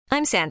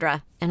I'm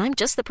Sandra, and I'm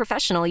just the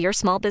professional your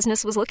small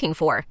business was looking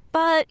for.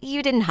 But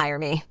you didn't hire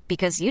me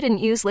because you didn't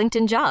use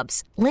LinkedIn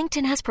Jobs.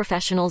 LinkedIn has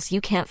professionals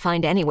you can't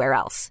find anywhere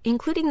else,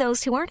 including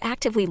those who aren't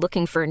actively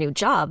looking for a new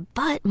job,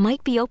 but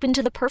might be open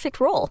to the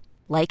perfect role,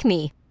 like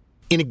me.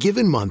 In a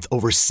given month,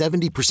 over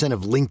 70%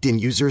 of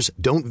LinkedIn users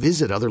don't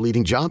visit other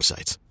leading job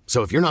sites.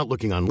 So if you're not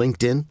looking on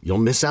LinkedIn, you'll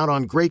miss out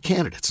on great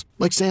candidates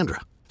like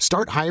Sandra.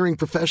 Start hiring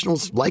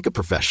professionals like a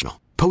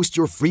professional. Post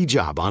your free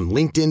job on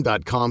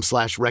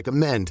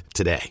linkedin.com/recommend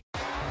today.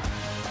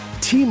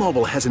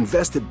 T-Mobile has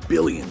invested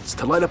billions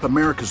to light up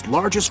America's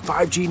largest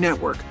 5G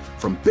network,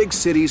 from big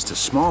cities to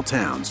small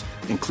towns,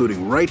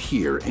 including right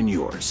here in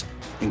yours.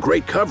 And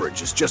great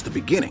coverage is just the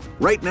beginning.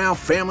 Right now,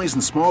 families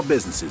and small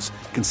businesses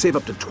can save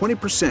up to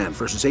 20%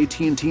 versus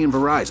AT&T and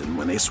Verizon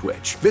when they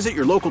switch. Visit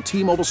your local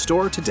T-Mobile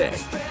store today.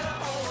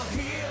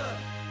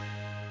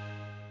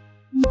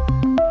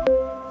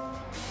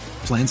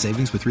 Plan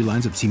savings with 3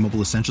 lines of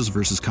T-Mobile Essentials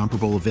versus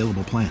comparable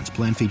available plans.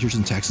 Plan features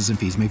and taxes and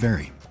fees may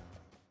vary.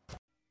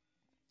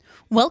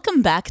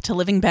 Welcome back to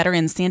Living Better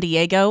in San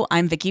Diego.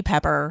 I'm Vicki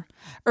Pepper.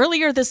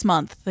 Earlier this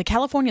month, the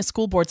California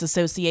School Boards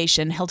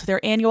Association held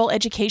their annual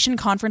Education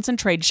Conference and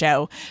Trade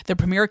Show, the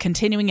premier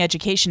continuing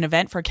education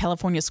event for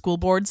California school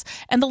boards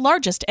and the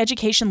largest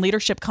education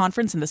leadership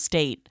conference in the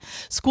state.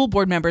 School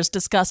board members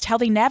discussed how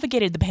they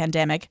navigated the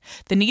pandemic,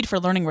 the need for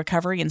learning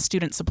recovery and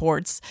student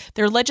supports,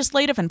 their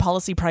legislative and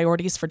policy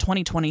priorities for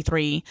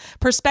 2023,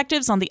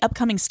 perspectives on the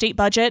upcoming state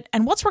budget,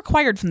 and what's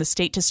required from the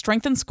state to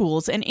strengthen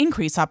schools and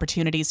increase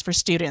opportunities for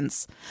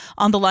students.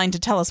 On the line to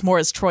tell us more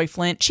is Troy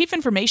Flint, Chief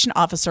Information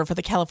Officer for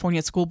the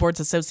California School Boards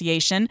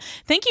Association.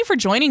 Thank you for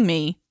joining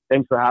me.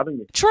 Thanks for having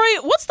me. Troy,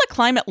 what's the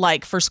climate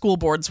like for school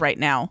boards right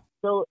now?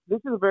 So this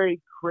is a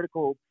very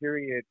critical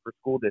period for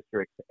school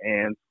districts,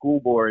 and school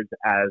boards,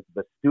 as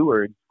the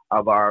stewards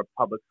of our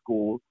public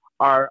schools,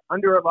 are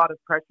under a lot of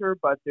pressure,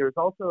 but there's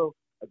also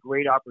a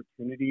great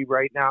opportunity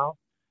right now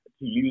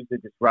to use the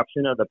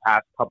disruption of the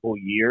past couple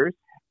years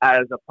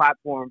as a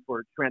platform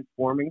for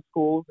transforming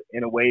schools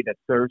in a way that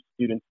serves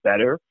students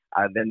better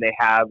than they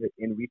have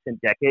in recent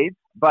decades.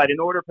 But in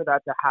order for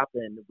that to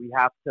happen, we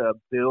have to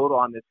build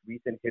on this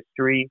recent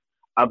history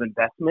of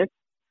investment.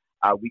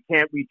 We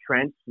can't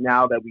retrench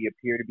now that we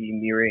appear to be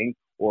nearing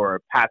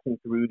or passing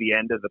through the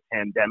end of the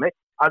pandemic.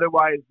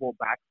 Otherwise, we'll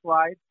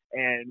backslide.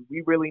 And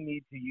we really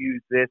need to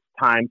use this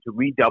time to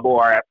redouble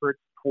our efforts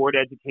toward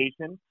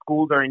education.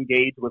 Schools are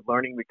engaged with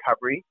learning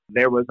recovery.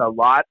 There was a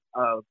lot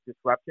of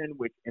disruption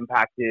which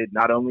impacted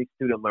not only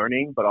student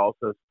learning, but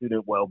also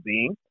student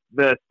well-being.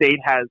 The state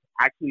has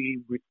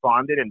actually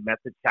responded and met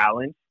the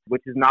challenge,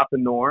 which is not the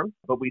norm,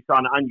 but we saw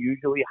an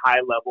unusually high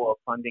level of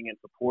funding and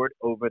support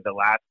over the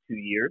last 2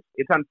 years.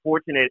 It's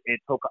unfortunate it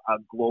took a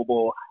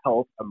global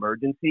health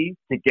emergency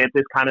to get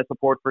this kind of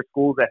support for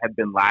schools that had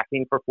been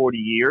lacking for 40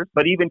 years.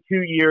 But even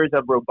 2 years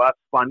of robust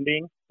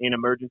funding in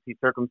emergency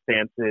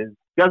circumstances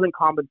doesn't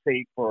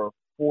compensate for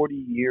 40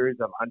 years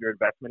of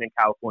underinvestment in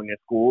California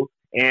schools.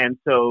 And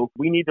so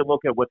we need to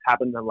look at what's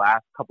happened in the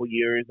last couple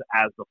years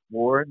as the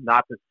floor,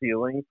 not the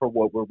ceiling, for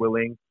what we're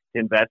willing to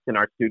invest in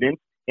our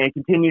students, and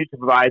continue to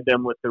provide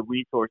them with the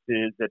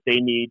resources that they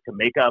need to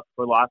make up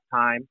for lost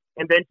time,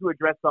 and then to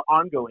address the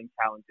ongoing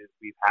challenges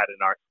we've had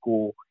in our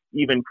school,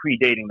 even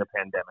predating the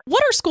pandemic.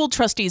 What are school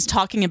trustees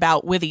talking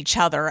about with each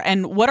other,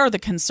 and what are the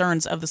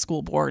concerns of the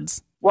school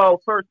boards?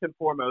 Well, first and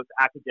foremost,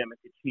 academic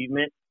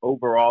achievement,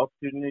 overall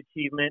student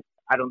achievement.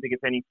 I don't think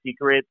it's any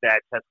secret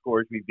that test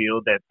scores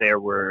revealed that there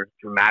were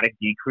dramatic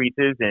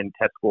decreases in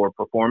test score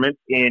performance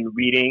in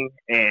reading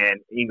and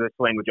English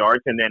language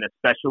arts, and then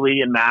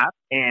especially in math.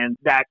 And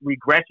that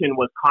regression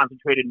was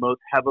concentrated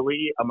most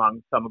heavily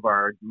among some of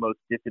our most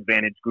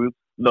disadvantaged groups,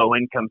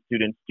 low-income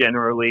students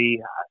generally,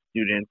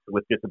 students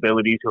with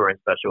disabilities who are in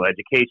special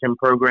education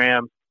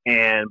programs,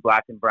 and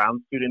Black and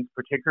Brown students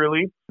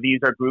particularly. These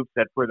are groups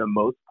that for the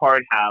most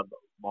part have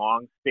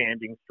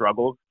long-standing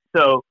struggles.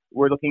 So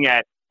we're looking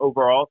at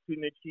overall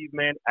student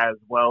achievement as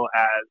well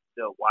as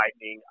the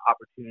widening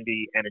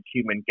opportunity and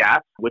achievement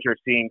gaps, which are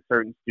seeing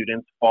certain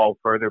students fall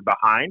further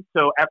behind.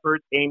 So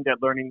efforts aimed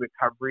at learning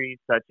recovery,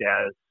 such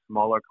as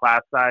smaller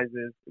class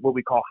sizes, what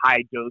we call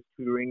high-dose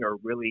tutoring or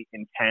really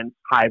intense,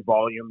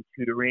 high-volume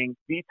tutoring.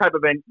 These type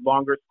of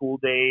longer school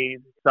days,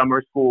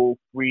 summer school,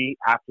 free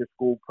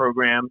after-school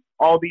programs,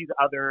 all these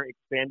other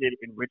expanded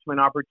enrichment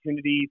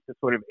opportunities to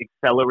sort of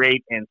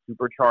accelerate and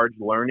supercharge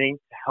learning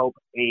to help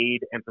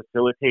aid and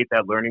facilitate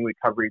that learning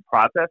recovery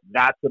process.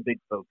 That's a big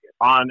focus.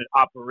 On an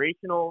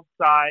operational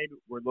side,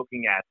 we're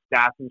looking at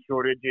staffing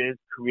shortages,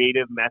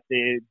 creative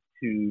methods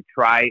to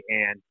try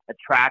and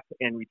attract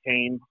and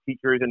retain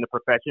teachers in the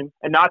profession,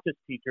 and not just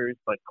teachers,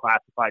 but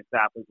classified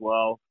staff as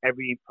well.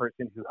 Every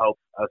person who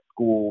helps a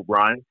school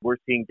run, we're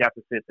seeing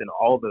deficits in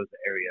all those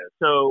areas.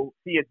 So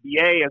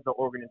CSBA, as an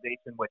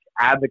organization which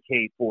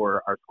advocates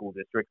for our school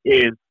district,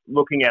 is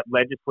looking at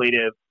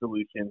legislative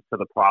solutions to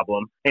the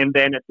problem. And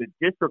then at the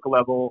district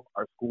level,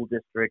 our school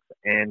districts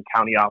and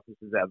county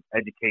offices of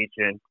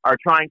education are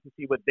trying to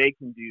see what they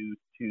can do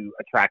to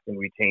attract and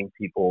retain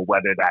people,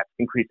 whether that's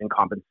increasing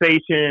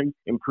compensation,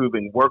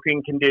 improving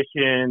working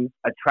conditions,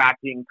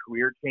 attracting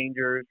career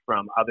changers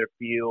from other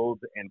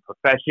fields and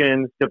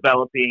professions,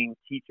 developing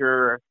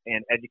teacher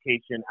and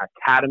education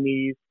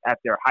academies at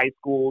their high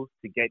schools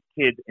to get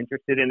kids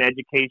interested in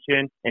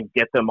education and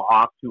get them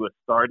off to a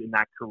start in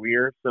that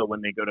career. So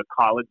when they go to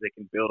college, they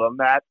can build on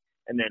that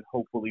and then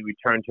hopefully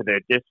return to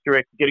their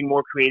district, getting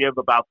more creative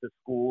about the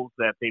schools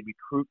that they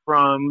recruit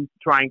from,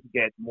 trying to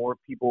get more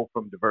people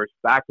from diverse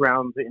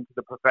backgrounds into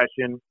the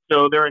profession.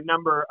 So there are a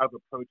number of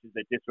approaches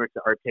that districts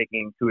are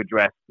taking to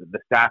address the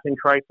staffing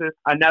crisis.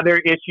 Another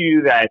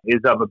issue that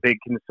is of a big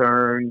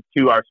concern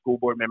to our school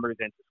board members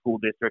and to school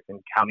districts and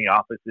county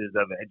offices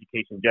of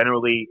education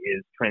generally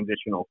is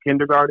transitional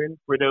kindergarten.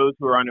 For those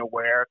who are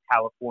unaware,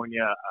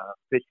 California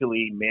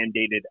officially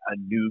mandated a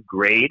new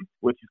grade,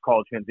 which is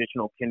called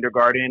transitional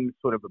kindergarten,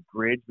 sort of a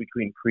bridge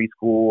between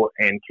preschool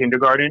and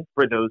kindergarten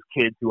for those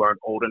kids who aren't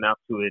old enough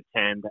to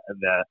attend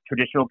the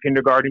traditional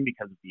kindergarten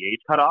because of the age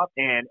cutoff.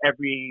 And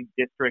every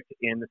district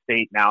in the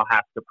state now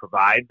has to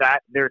provide that.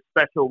 There are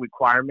special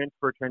requirements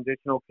for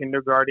transitional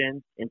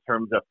kindergarten in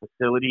terms of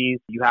facilities.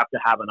 You have to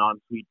have an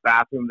ensuite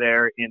bathroom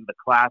there in the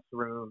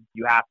classroom.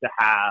 You have to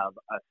have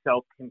a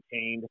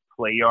self-contained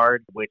play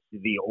yard, which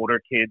the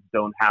older kids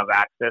don't have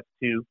access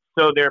to.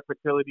 So there are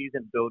facilities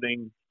and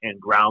building and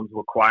grounds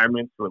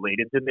requirements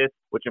related to this,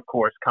 which of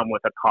course come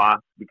with a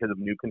cost because of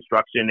new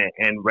construction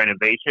and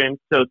renovation.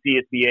 So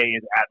CSBA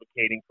is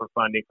advocating for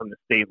funding from the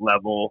state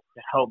level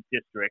to help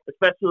districts,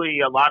 especially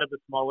a lot of the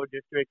smaller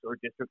districts or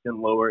districts in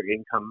lower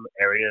income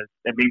areas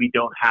that maybe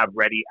don't have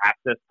ready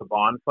access to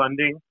bond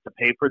funding to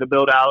pay for the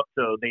build out.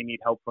 So they need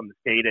help from the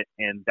state.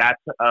 And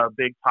that's a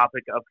big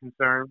topic of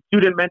concern.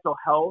 Student mental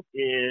health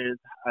is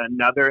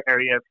another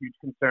area of huge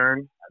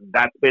concern.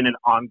 That's been an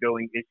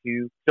ongoing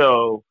issue.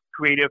 So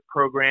creative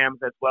programs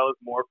as well as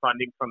more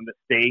funding from the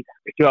state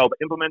to help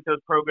implement those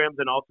programs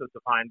and also to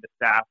find the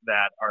staff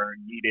that are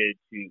needed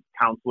to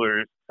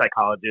counselors,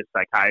 psychologists,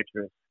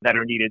 psychiatrists that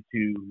are needed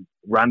to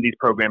run these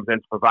programs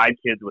and to provide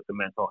kids with the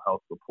mental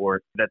health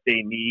support that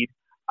they need.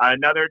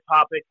 Another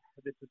topic,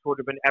 this is sort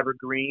of an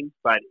evergreen,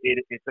 but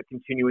it's a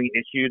continuing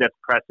issue that's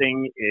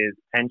pressing, is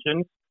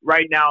pensions.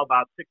 Right now,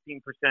 about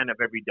 16% of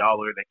every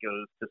dollar that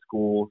goes to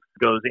schools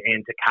goes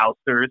into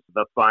CalSTRS,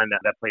 the fund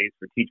that pays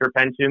for teacher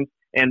pensions.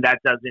 And that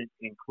doesn't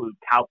include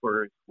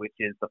CalPERS, which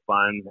is the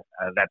fund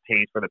that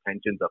pays for the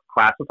pensions of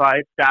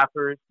classified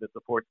staffers, the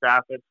support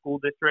staff at school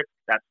districts.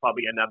 That's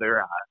probably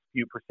another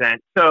few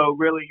percent. So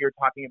really, you're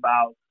talking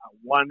about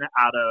one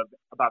out of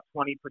about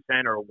 20%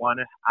 or one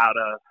out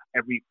of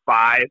every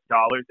 $5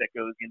 that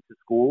goes into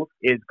schools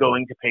is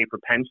going to pay for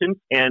pensions.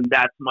 And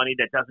that's money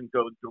that doesn't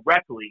go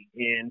directly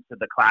into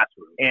the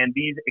classroom. And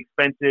these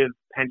expensive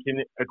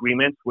pension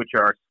agreements, which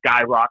are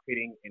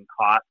skyrocketing in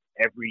cost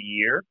every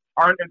year,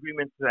 aren't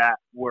agreements that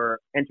were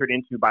entered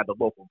into by the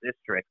local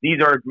district.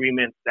 These are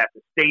agreements that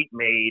the state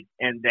made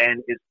and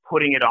then is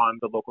putting it on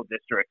the local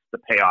districts to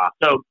pay off.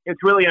 So it's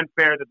really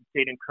unfair that the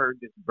state incurred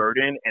this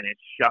burden and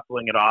it's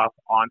shuffling it off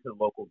onto the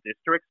local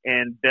districts.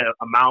 And the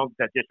amount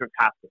that districts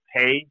have to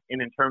pay in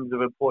terms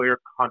of employer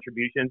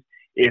contributions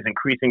is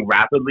increasing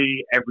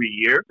rapidly every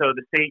year. So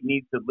the state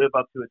needs to live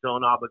up to its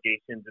own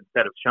obligations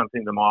instead of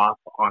shunting them off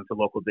onto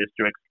local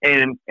districts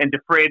and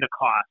defray the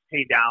cost,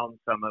 pay down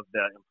some of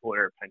the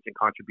employer pension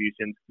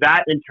contributions.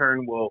 That in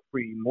turn will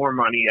free more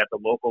money at the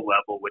local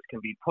level, which can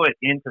be put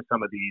into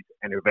some of these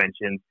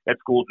interventions that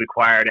schools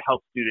require to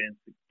help students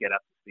get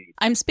up to speed.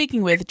 I'm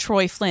speaking with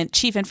Troy Flint,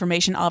 Chief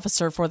Information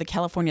Officer for the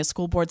California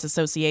School Boards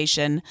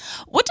Association.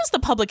 What does the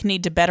public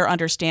need to better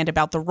understand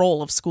about the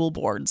role of school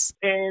boards?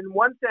 In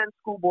one sense,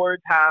 school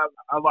boards have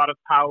a lot of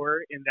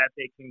power in that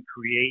they can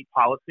create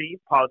policy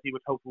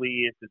which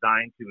hopefully is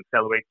designed to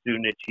accelerate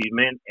student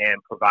achievement and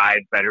provide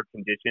better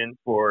conditions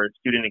for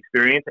student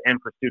experience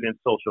and for student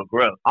social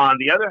growth. On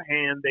the other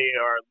hand, they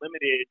are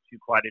limited to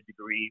quite a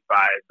degree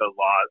by the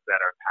laws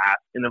that are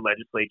passed in the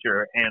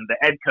legislature and the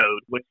Ed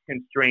Code, which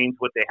constrains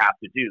what they have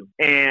to do.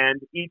 And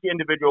each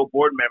individual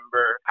board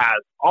member has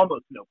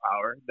almost no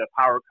power. The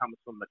power comes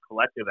from the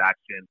collective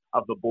action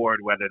of the board,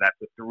 whether that's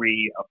a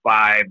 3, a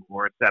 5,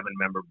 or a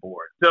 7-member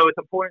board. So it's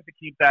important to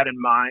keep that in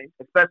mind,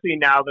 especially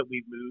now that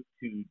we've moved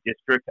to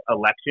district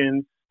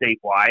elections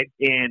statewide.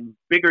 In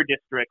bigger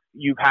districts,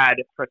 you've had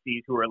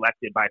trustees who are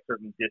elected by a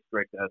certain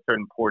district, a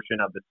certain portion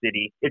of the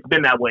city. It's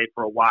been that way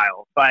for a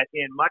while. But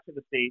in much of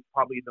the state,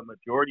 probably the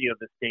majority of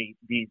the state,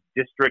 these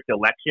district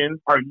elections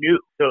are new.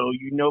 So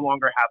you no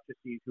longer have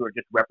trustees who are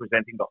just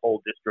representing the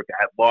whole district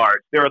at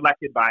large. They're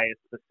elected by a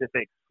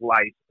specific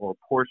slice or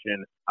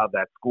portion of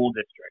that school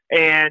district.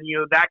 And,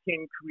 that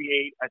can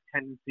create a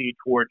tendency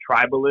toward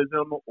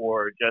tribalism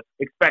or just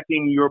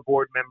expecting your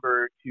board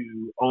member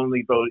to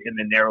only vote in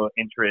the narrow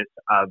interest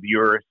of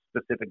your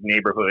specific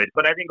neighborhood.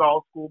 But I think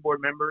all school board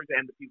members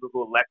and the people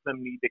who elect them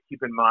need to keep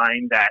in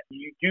mind that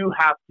you do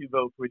have to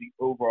vote for the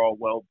overall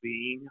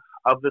well-being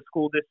of the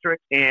school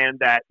district and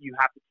that you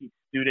have to keep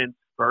students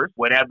first,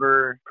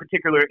 whatever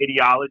particular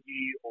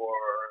ideology or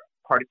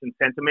partisan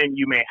sentiment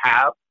you may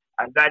have.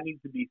 That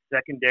needs to be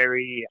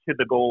secondary to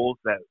the goals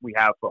that we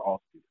have for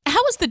all students.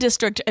 How is the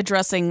district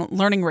addressing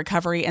learning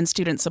recovery and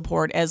student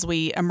support as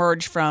we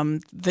emerge from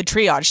the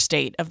triage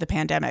state of the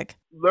pandemic?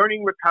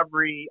 Learning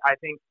recovery, I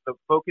think the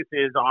focus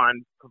is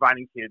on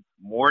providing kids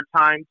more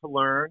time to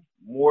learn,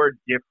 more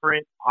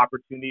different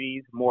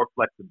opportunities, more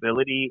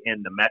flexibility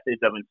in the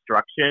methods of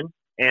instruction,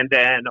 and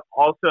then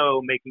also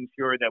making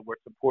sure that we're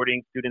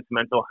supporting students'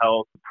 mental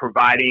health,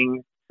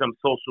 providing some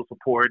social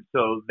support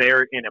so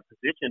they're in a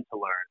position to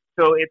learn.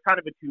 So it's kind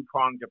of a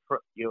two-pronged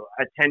approach,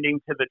 attending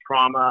to the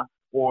trauma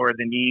or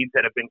the needs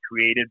that have been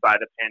created by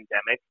the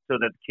pandemic so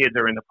that the kids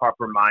are in the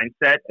proper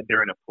mindset, that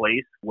they're in a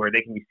place where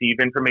they can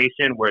receive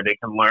information, where they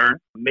can learn,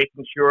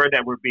 making sure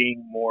that we're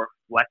being more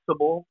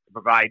flexible to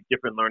provide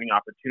different learning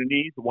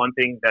opportunities. One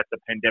thing that the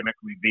pandemic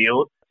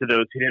revealed to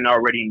those who didn't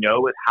already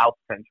know is how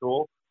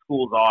central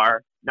schools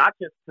are, not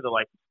just to the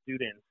life of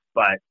students,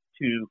 but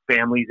to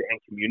families and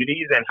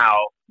communities, and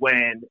how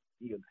when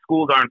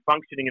schools aren't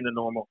functioning in the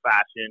normal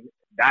fashion,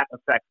 that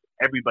affects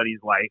everybody's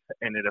life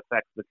and it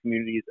affects the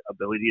community's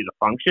ability to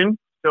function.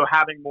 So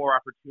having more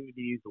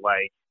opportunities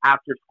like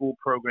after-school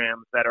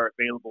programs that are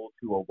available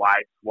to a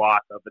wide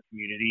swath of the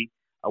community,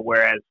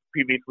 whereas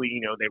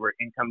previously, they were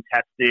income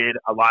tested.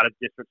 A lot of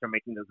districts are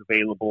making those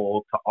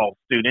available to all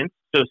students.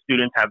 So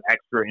students have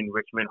extra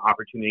enrichment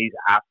opportunities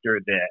after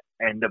the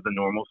end of the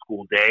normal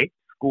school day.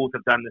 Schools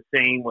have done the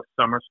same with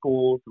summer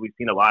schools. We've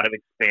seen a lot of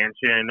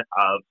expansion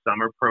of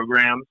summer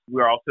programs.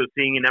 We're also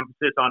seeing an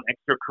emphasis on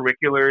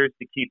extracurriculars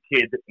to keep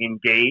kids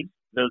engaged.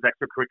 Those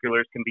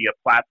extracurriculars can be a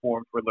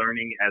platform for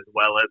learning as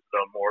well as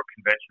the more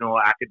conventional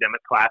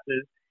academic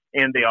classes.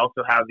 And they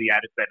also have the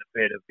added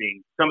benefit of being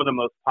some of the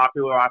most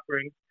popular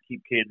offerings to keep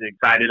kids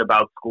excited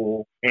about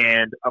school.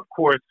 And of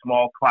course,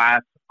 small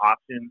class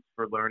options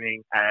for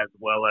learning as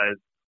well as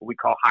what we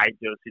call high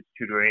dosage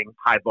tutoring,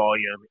 high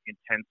volume,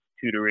 intense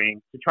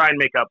tutoring to try and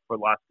make up for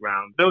lost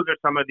ground. Those are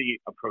some of the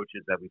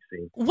approaches that we've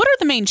seen. What are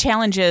the main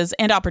challenges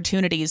and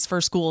opportunities for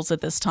schools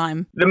at this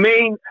time? The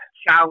main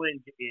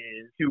challenge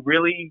is to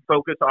really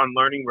focus on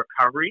learning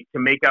recovery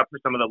to make up for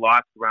some of the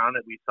lost ground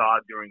that we saw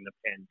during the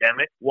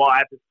pandemic, while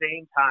at the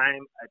same time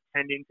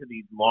attending to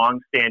these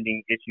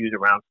long-standing issues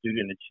around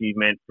student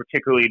achievement,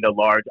 particularly the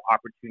large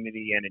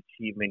opportunity and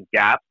achievement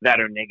gaps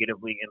that are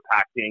negatively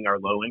impacting our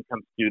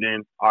low-income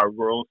students, our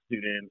rural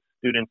students,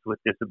 students with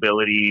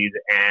disabilities,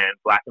 and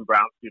Black and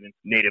Brown students,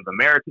 Native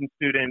American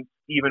students,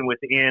 even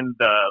within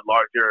the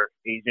larger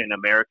Asian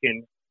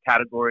American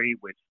category,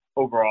 which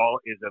overall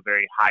is a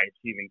very high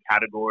achieving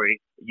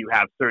category. You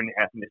have certain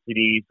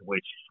ethnicities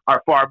which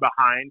are far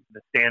behind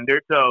the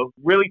standard. So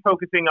really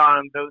focusing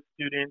on those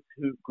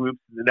groups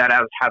that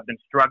have been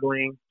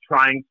struggling,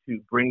 trying to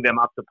bring them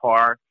up to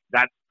par.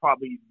 That's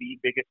probably the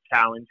biggest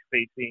challenge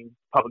facing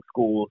public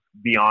schools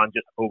beyond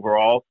just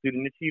overall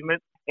student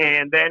achievement.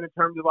 And then in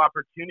terms of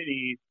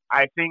opportunities,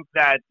 I think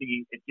that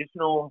the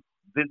additional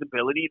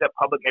visibility that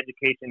public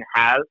education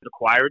has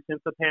acquired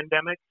since the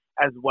pandemic,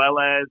 as well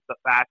as the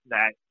fact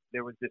that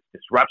there was this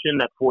disruption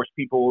that forced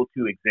people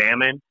to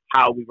examine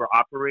how we were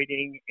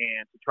operating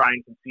and to try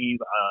and conceive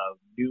of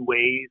new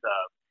ways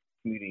of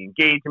community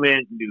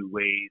engagement, new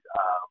ways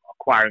of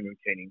acquiring and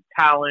retaining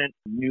talent,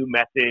 new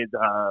methods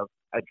of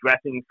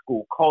addressing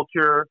school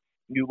culture,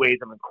 new ways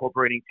of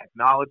incorporating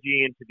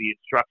technology into the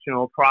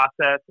instructional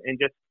process, and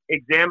just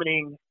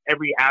examining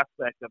every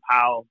aspect of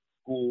how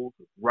schools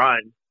run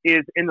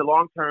is in the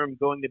long term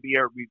going to be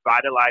a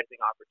revitalizing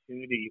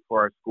opportunity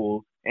for our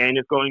schools, and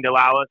it's going to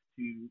allow us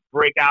to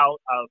break out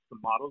of some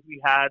models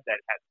we had that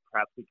had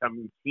perhaps become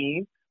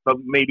routine, but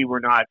maybe we're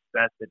not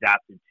best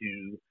adapted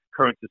to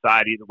current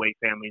society, the way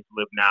families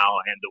live now,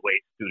 and the way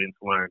students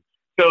learn.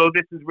 So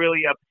this is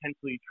really a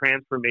potentially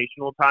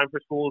transformational time for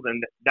schools,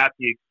 and that's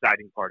the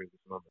exciting part of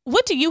this moment.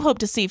 What do you hope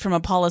to see from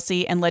a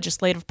policy and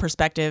legislative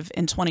perspective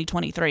in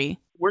 2023?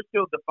 We're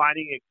still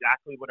defining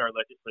exactly what our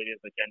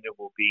legislative agenda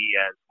will be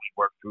as we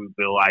work through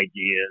bill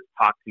ideas,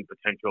 talk to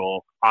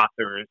potential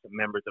authors,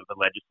 members of the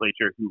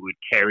legislature who would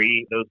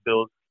carry those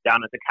bills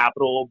down at the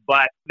Capitol.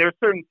 But there's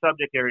certain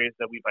subject areas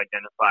that we've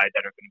identified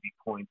that are going to be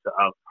points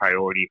of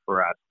priority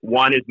for us.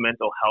 One is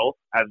mental health.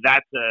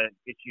 That's an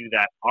issue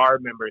that our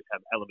members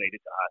have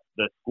elevated to us,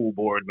 the school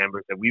board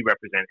members that we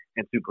represent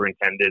and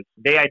superintendents.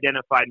 They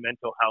identified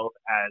mental health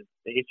as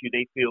the issue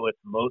they feel is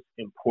most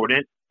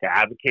important to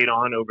advocate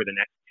on over the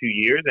next 2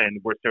 years, and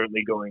we're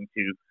certainly going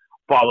to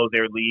follow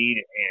their lead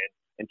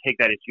and take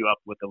that issue up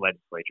with the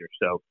legislature.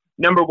 So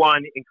number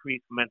one,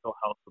 increase mental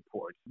health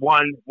support.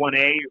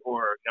 1A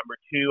or number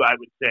two, I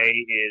would say,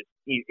 is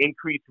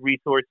increased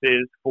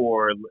resources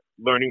for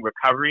learning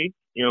recovery,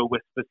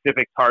 with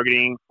specific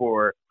targeting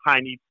for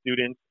high-need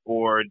students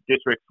or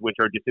districts which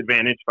are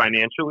disadvantaged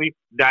financially.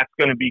 That's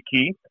going to be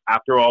key.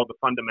 After all, the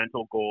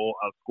fundamental goal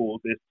of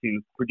schools is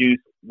to produce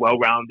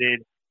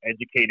well-rounded,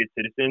 educated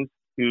citizens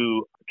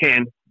who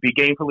can be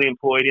gainfully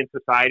employed in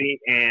society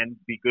and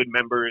be good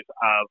members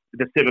of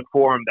the civic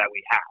forum that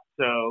we have.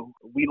 So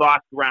we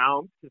lost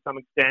ground to some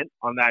extent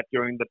on that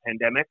during the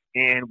pandemic,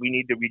 and we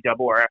need to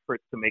redouble our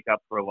efforts to make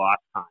up for lost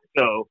time.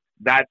 So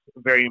that's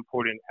very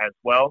important as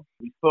well.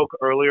 We spoke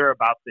earlier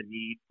about the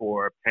need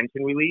for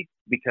pension relief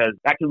because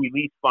that can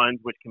release funds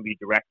which can be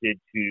directed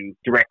to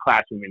direct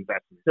classroom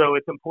investment. So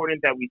it's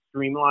important that we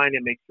streamline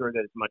and make sure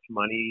that as much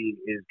money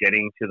is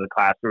getting to the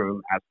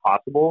classroom as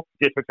possible.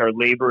 Districts are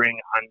laboring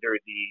under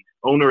these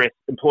onerous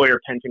employer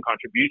pension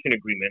contribution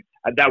agreements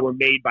that were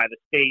made by the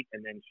state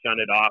and then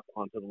shunted off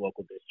onto the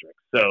local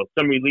districts. So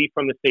some relief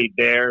from the state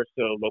there,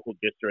 so local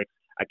districts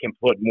can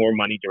put more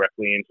money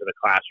directly into the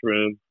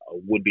classroom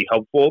would be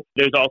helpful.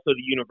 There's also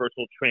the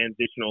universal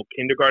transitional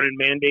kindergarten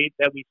mandate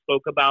that we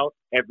spoke about.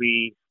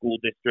 Every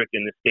school district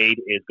in the state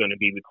is going to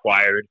be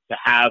required to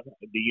have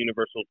the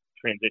universal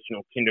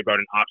transitional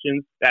kindergarten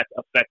options. That's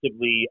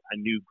effectively a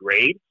new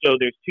grade.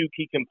 So there's two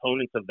key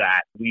components of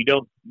that.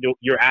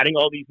 You're adding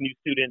all these new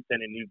students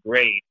and a new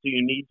grade. So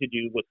you need to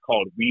do what's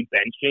called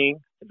rebenching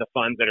the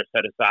funds that are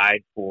set aside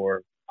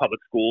for public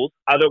schools.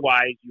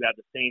 Otherwise, you have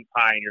the same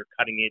pie and you're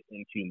cutting it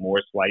into more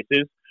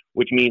slices,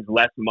 which means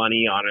less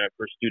money on a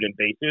per student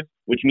basis,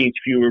 which means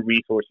fewer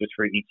resources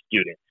for each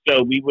student.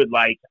 So we would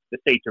like the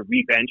state to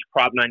rebench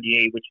Prop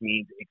 98, which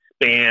means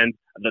expand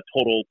the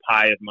total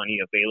pie of money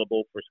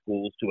available for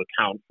schools to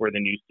account for the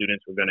new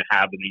students we're going to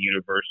have in the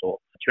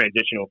universal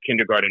transitional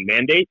kindergarten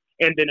mandate.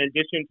 And in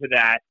addition to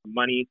that,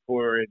 money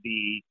for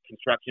the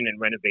construction and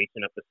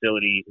renovation of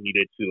facilities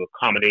needed to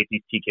accommodate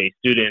these TK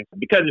students.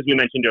 Because as you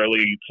mentioned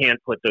earlier, you can't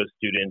put those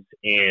students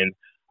in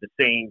the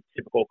same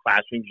typical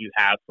classrooms you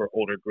have for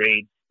older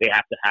grades. They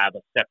have to have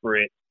a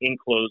separate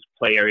enclosed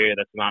play area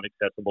that's not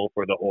accessible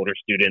for the older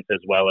students, as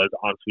well as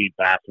ensuite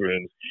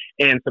bathrooms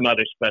and some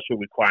other special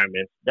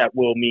requirements that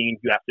will mean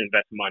you have to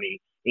invest money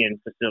in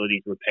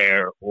facilities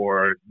repair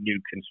or new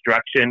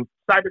construction.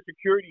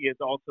 Cybersecurity is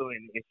also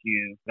an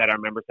issue that our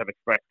members have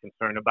expressed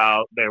concern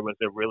about. There was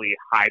a really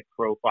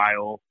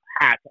high-profile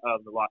hack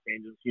of the Los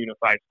Angeles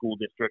Unified School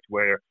District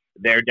where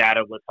their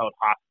data was held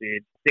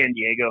hostage. San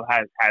Diego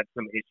has had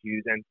some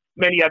issues, and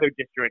many other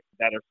districts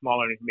that are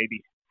smaller and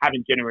maybe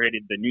haven't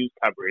generated the news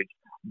coverage.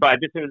 But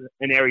this is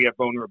an area of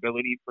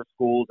vulnerability for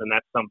schools, and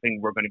that's something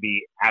we're going to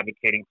be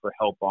advocating for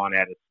help on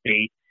at a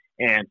state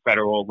and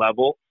federal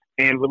level.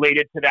 And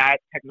related to that,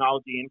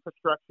 technology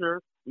infrastructure,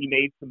 we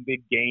made some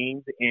big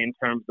gains in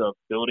terms of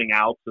building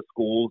out the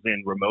schools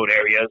in remote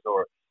areas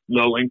or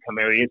low-income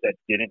areas that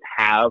didn't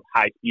have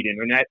high-speed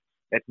internet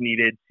that's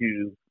needed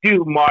to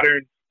do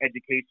modern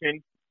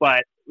education.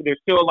 But there's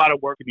still a lot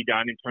of work to be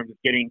done in terms of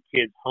getting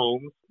kids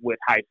homes with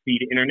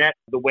high-speed internet.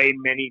 The way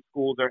many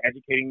schools are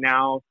educating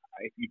now,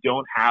 if you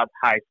don't have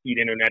high-speed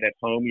internet at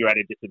home, you're at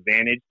a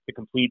disadvantage to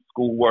complete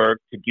schoolwork,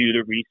 to do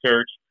the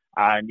research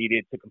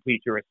needed to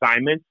complete your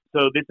assignments.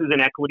 So this is an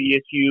equity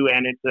issue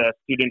and it's a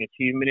student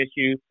achievement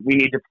issue. We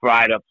need to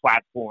provide a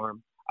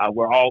platform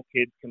where all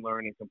kids can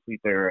learn and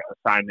complete their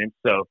assignments.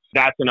 So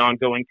that's an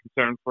ongoing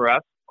concern for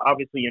us.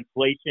 Obviously,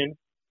 inflation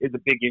is a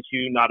big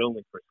issue, not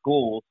only for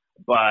schools,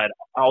 but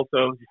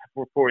also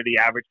for the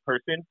average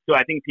person. So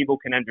I think people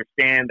can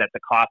understand that the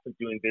cost of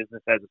doing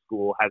business as a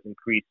school has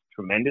increased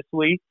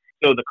tremendously.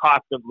 So the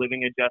cost of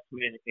living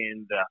adjustment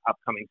in the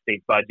upcoming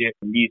state budget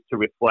needs to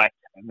reflect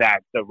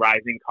that the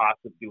rising cost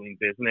of doing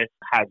business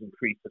has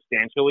increased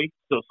substantially.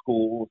 So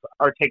schools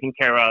are taken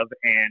care of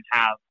and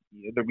have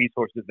the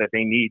resources that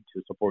they need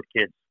to support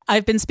kids.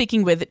 I've been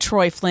speaking with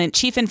Troy Flint,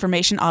 Chief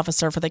Information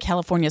Officer for the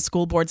California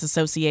School Boards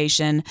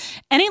Association.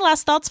 Any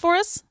last thoughts for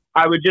us?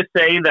 I would just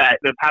say that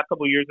the past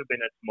couple of years have been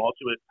a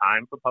tumultuous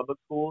time for public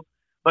schools,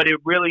 but it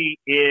really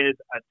is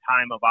a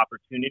time of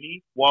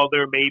opportunity. While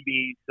there may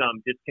be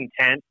some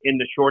discontent in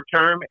the short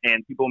term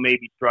and people may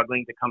be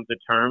struggling to come to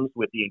terms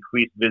with the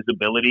increased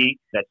visibility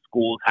that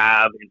schools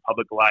have in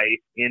public life,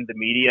 in the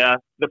media,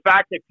 the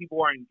fact that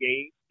people are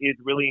engaged is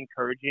really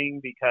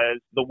encouraging because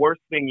the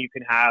worst thing you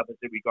can have as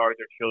it regards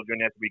our children,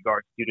 as it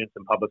regards students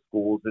in public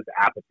schools, is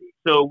apathy.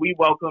 So we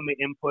welcome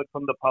input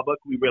from the public.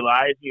 We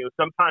realize,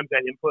 sometimes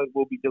that input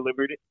will be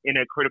delivered in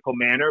a critical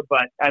manner,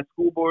 but as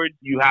school boards,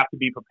 you have to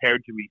be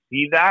prepared to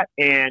receive that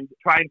and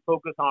try and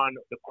focus on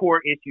the core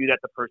issue that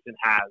the person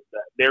has,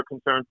 their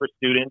concern for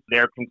students,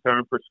 their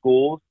concern for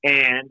schools,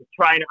 and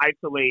try and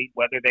isolate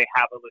whether they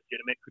have a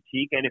legitimate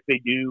critique. And if they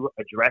do,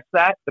 address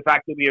that. The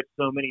fact that we have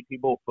so many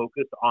people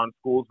focused on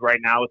schools right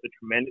now is a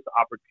tremendous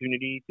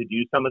opportunity to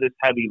do some of this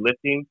heavy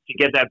lifting, to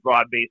get that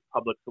broad-based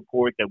public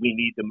support that we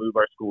need to move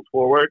our schools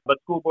forward.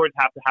 But school boards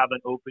have to have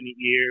an open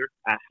ear,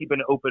 keep an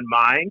open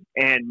mind,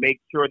 and make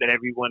sure that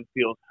everyone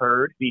feels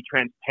heard, be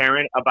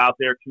transparent about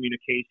their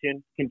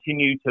communication,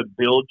 continue to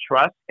build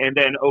trust, and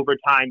then over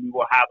time we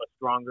will have a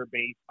stronger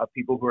base of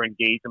people who are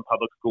engaged in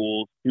public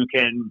schools who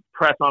can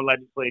press on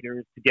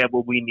legislators to get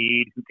what we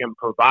need, who can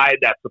provide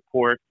that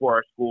support for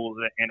our schools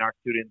and our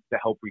students to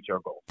help reach our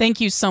goals. Thank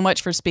you so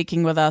much for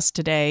speaking with us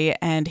today,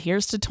 and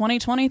here's to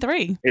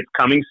 2023. It's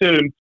coming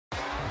soon.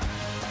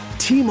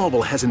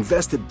 T-Mobile has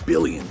invested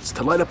billions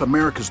to light up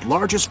America's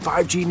largest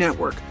 5G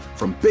network,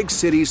 from big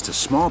cities to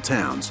small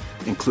towns,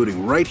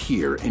 including right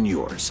here in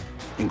yours.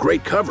 And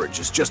great coverage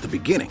is just the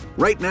beginning.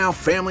 Right now,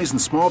 families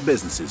and small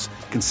businesses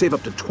can save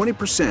up to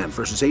 20%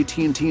 versus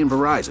AT&T and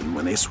Verizon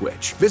when they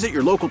switch. Visit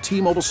your local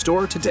T-Mobile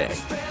store today.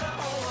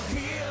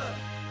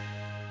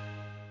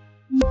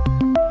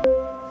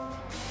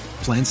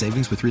 Plan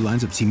savings with 3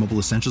 lines of T-Mobile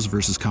Essentials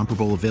versus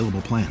comparable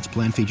available plans.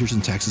 Plan features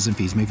and taxes and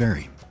fees may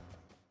vary.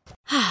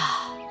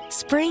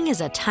 Spring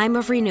is a time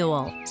of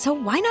renewal, so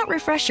why not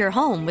refresh your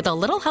home with a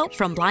little help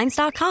from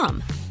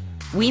Blinds.com?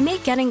 We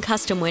make getting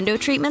custom window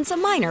treatments a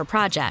minor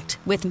project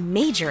with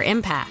major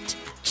impact.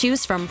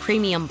 Choose from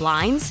premium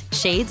blinds,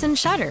 shades, and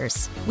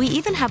shutters. We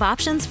even have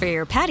options for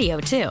your patio,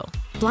 too.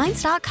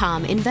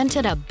 Blinds.com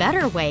invented a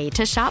better way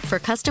to shop for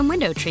custom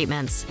window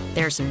treatments.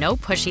 There's no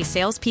pushy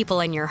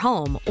salespeople in your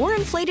home or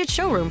inflated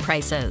showroom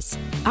prices.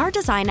 Our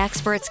design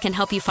experts can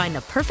help you find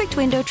the perfect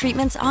window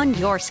treatments on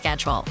your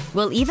schedule.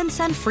 We'll even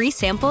send free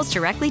samples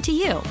directly to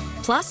you.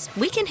 Plus,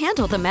 we can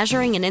handle the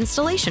measuring and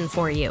installation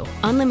for you.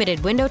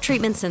 Unlimited window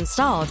treatments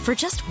installed for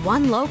just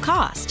one low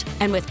cost.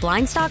 And with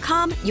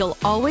Blinds.com, you'll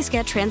always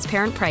get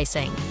transparent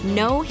pricing.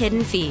 No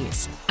hidden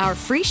fees. Our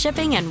free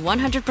shipping and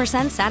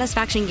 100%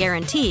 satisfaction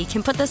guarantee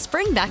can put the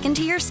spring back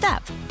into your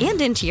step and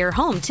into your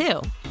home,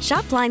 too.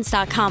 Shop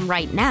Blinds.com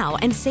right now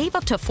and save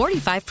up to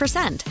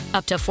 45%.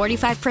 Up to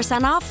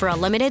 45% off for a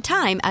limited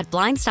time at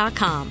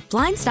Blinds.com.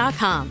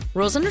 Blinds.com.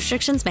 Rules and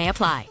restrictions may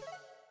apply.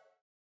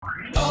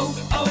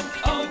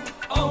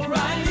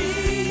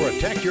 O'Reilly.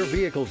 Protect your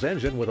vehicle's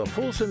engine with a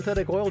full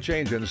synthetic oil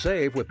change and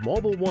save with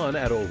Mobile One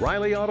at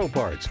O'Reilly Auto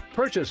Parts.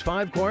 Purchase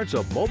 5 quarts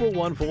of Mobile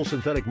One full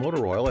synthetic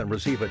motor oil and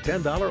receive a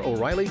 $10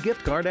 O'Reilly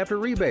gift card after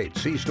rebate.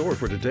 See store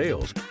for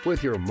details.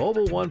 With your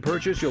Mobile One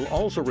purchase, you'll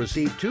also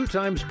receive 2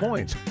 times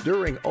points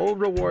during O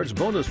Rewards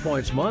Bonus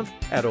Points Month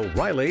at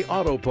O'Reilly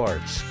Auto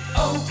Parts.